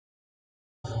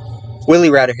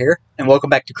Willie Router here, and welcome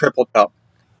back to Cripple Talk.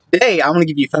 Today, I want to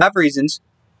give you 5 reasons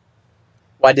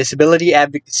why disability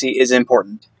advocacy is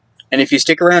important. And if you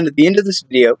stick around at the end of this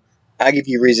video, I'll give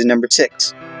you reason number 6.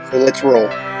 So let's roll.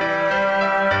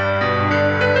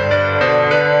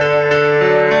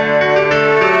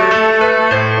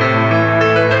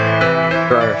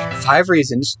 There are 5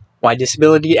 reasons why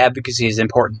disability advocacy is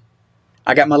important.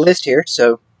 I got my list here,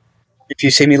 so if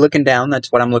you see me looking down,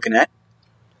 that's what I'm looking at.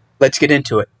 Let's get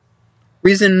into it.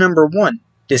 Reason number 1,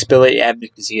 disability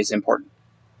advocacy is important.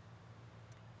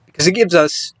 Because it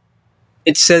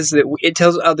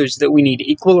tells others that we need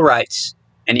equal rights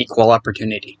and equal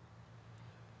opportunity.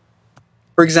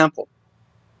 For example,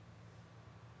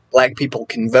 black people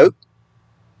can vote,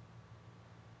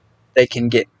 they can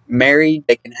get married,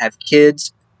 they can have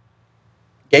kids,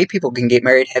 gay people can get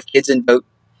married, have kids, and vote,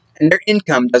 and their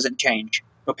income doesn't change,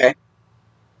 okay?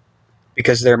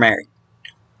 Because they're married.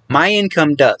 My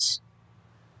income does.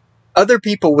 Other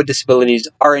people with disabilities,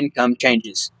 our income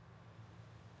changes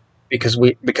because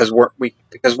we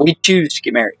choose to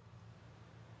get married.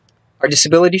 Our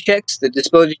disability checks, the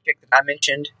disability check that I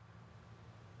mentioned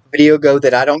a video ago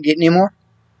that I don't get anymore,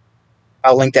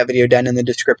 I'll link that video down in the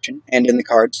description and in the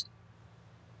cards.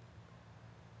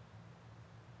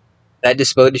 That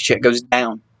disability check goes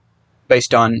down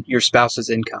based on your spouse's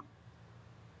income.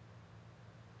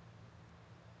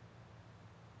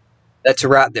 That's a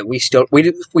right that we still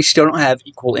don't have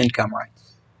equal income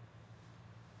rights.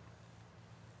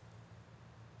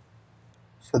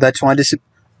 So that's why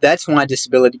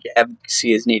disability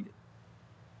advocacy is needed.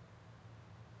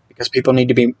 Because people need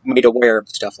to be made aware of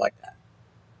stuff like that.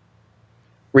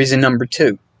 Reason number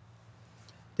 2.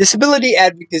 Disability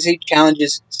advocacy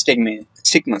challenges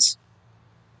stigmas.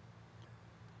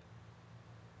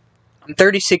 I'm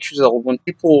 36 years old. When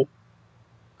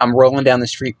I'm rolling down the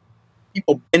street,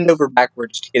 people bend over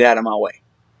backwards to get out of my way.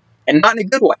 And not in a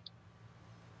good way.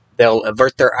 They'll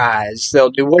avert their eyes. They'll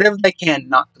do whatever they can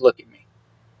not to look at me.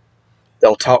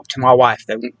 They'll talk to my wife.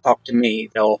 They won't talk to me.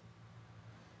 They'll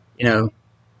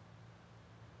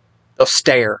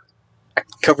stare. I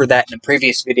covered that in a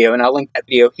previous video, and I'll link that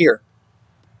video here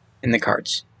in the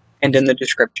cards and in the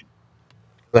description.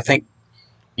 I think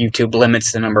YouTube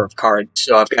limits the number of cards,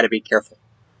 so I've got to be careful.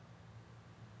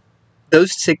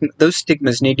 Those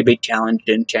stigmas need to be challenged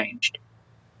and changed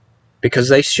because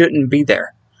they shouldn't be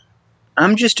there.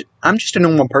 I'm just a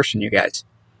normal person, you guys.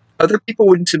 Other people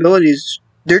with disabilities,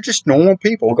 they're just normal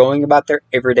people going about their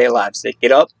everyday lives. They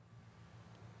get up,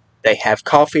 they have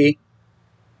coffee.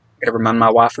 I gotta remind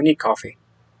my wife we need coffee.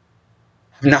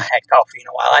 I've not had coffee in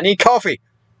a while. I need coffee.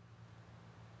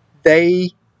 They're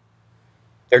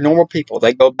normal people.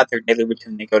 They go about their daily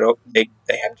routine. They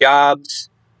have jobs.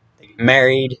 They get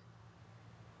married.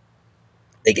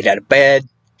 They get out of bed.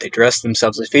 They dress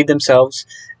themselves. They feed themselves.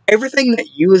 Everything that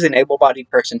you as an able-bodied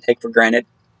person take for granted,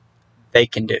 they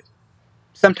can do.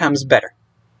 Sometimes better.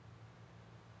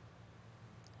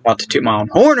 Not to toot my own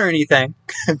horn or anything,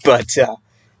 but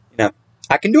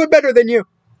I can do it better than you.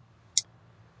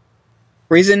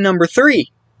 Reason number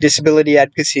 3, disability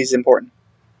advocacy is important.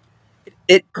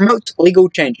 It promotes legal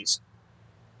changes.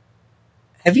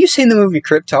 Have you seen the movie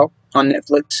Crip Talk on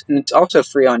Netflix? And it's also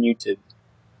free on YouTube.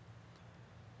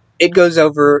 It goes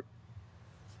over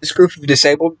this group of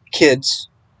disabled kids,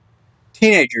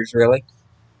 teenagers really,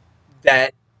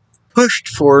 that pushed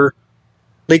for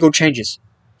legal changes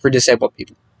for disabled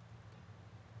people.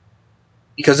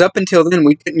 Because up until then,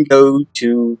 we couldn't go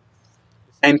to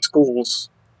the same schools.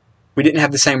 We didn't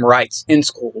have the same rights in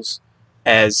schools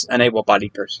as an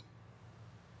able-bodied person.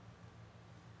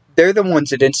 They're the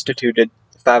ones that instituted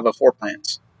the 504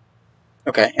 plans.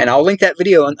 Okay, and I'll link that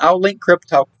video, and I'll link Crip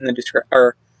Talk in the description,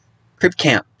 or Crip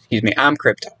Camp. Excuse me, I'm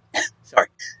Crip Talk. Sorry.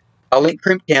 I'll link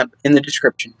Crip Camp in the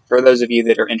description for those of you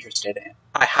that are interested in it.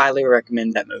 I highly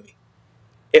recommend that movie.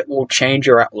 It will change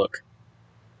your outlook.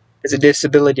 As a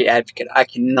disability advocate, I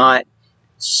cannot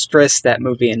stress that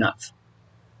movie enough.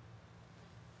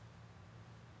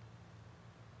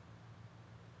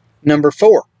 Number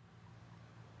 4,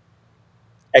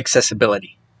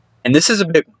 accessibility. And this is a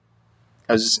big one.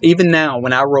 Because even now,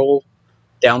 when I roll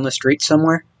down the street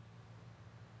somewhere,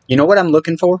 you know what I'm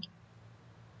looking for?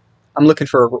 I'm looking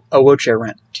for a wheelchair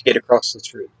ramp to get across the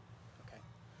street. Okay.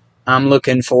 I'm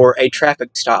looking for a traffic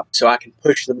stop so I can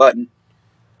push the button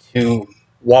to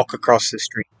walk across the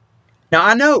street. Now,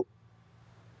 I know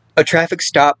a traffic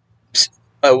stop,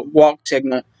 a walk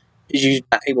signal is used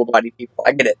by able-bodied people.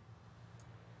 I get it.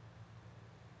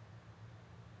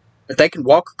 But they can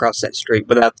walk across that street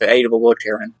without the aid of a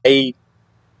wheelchair ramp. They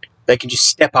can just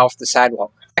step off the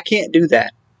sidewalk. I can't do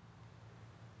that.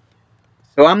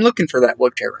 So I'm looking for that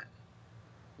wheelchair ramp.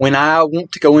 When I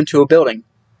want to go into a building,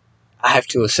 I have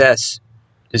to assess,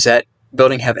 does that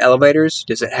building have elevators?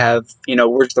 Does it have,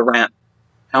 where's the ramp?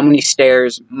 How many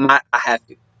stairs might I have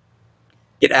to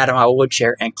get out of my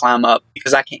wheelchair and climb up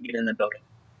because I can't get in the building?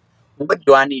 What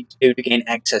do I need to do to gain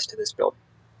access to this building?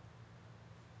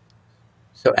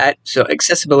 So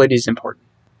accessibility is important.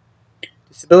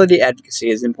 Disability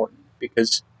advocacy is important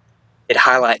because it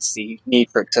highlights the need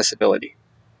for accessibility.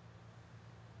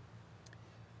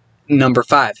 Number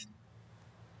 5,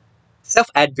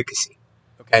 self-advocacy.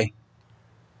 Okay.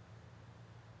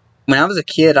 When I was a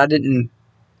kid, a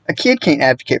kid can't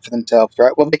advocate for themselves,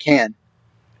 right? Well, they can,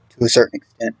 to a certain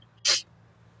extent.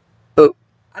 But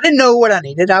I didn't know what I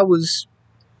needed. I was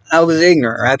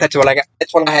ignorant, right? That's what I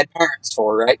had parents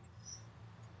for, right?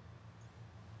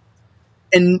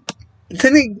 And the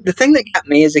thing that got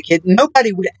me as a kid,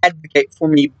 nobody would advocate for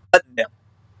me but them.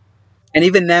 And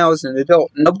even now as an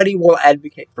adult, nobody will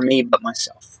advocate for me but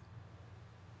myself.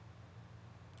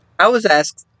 I was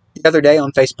asked the other day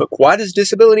on Facebook, why does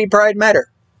disability pride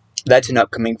matter? That's an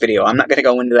upcoming video. I'm not going to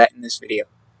go into that in this video.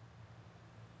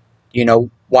 You know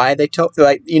why they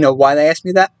why they asked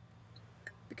me that?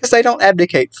 Because they don't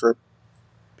advocate for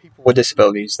people with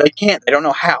disabilities. They can't. They don't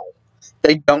know how.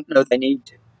 They don't know they need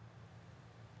to.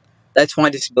 That's why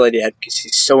disability advocacy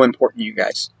is so important, you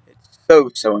guys.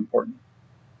 It's so important.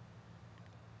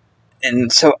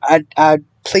 And so I'd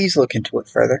please look into it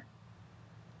further.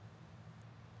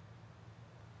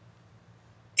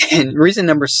 And reason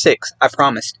number 6, I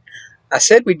promised. I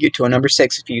said we'd get to a number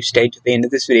 6 if you stayed to the end of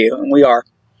this video, and we are.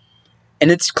 And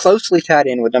it's closely tied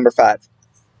in with number 5.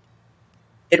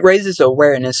 It raises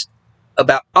awareness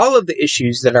about all of the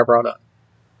issues that I brought up.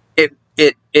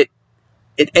 It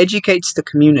educates the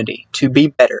community to be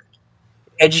better.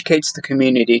 It educates the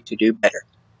community to do better.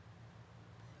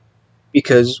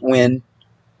 Because when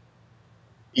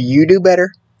you do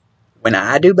better, when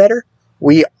I do better,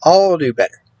 we all do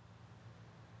better.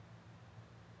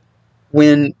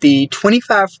 When the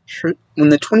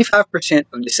 25%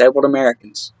 of disabled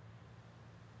Americans,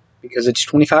 because it's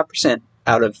 25%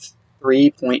 out of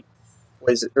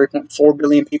 3.4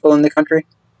 billion people in the country,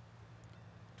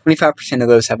 25% of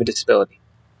those have a disability.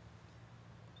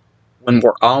 When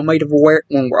we're all made aware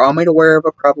of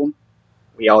a problem,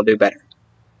 we all do better.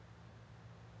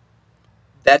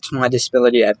 That's why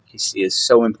disability advocacy is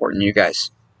so important, you guys.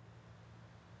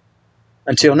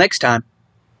 Until next time,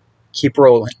 keep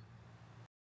rolling.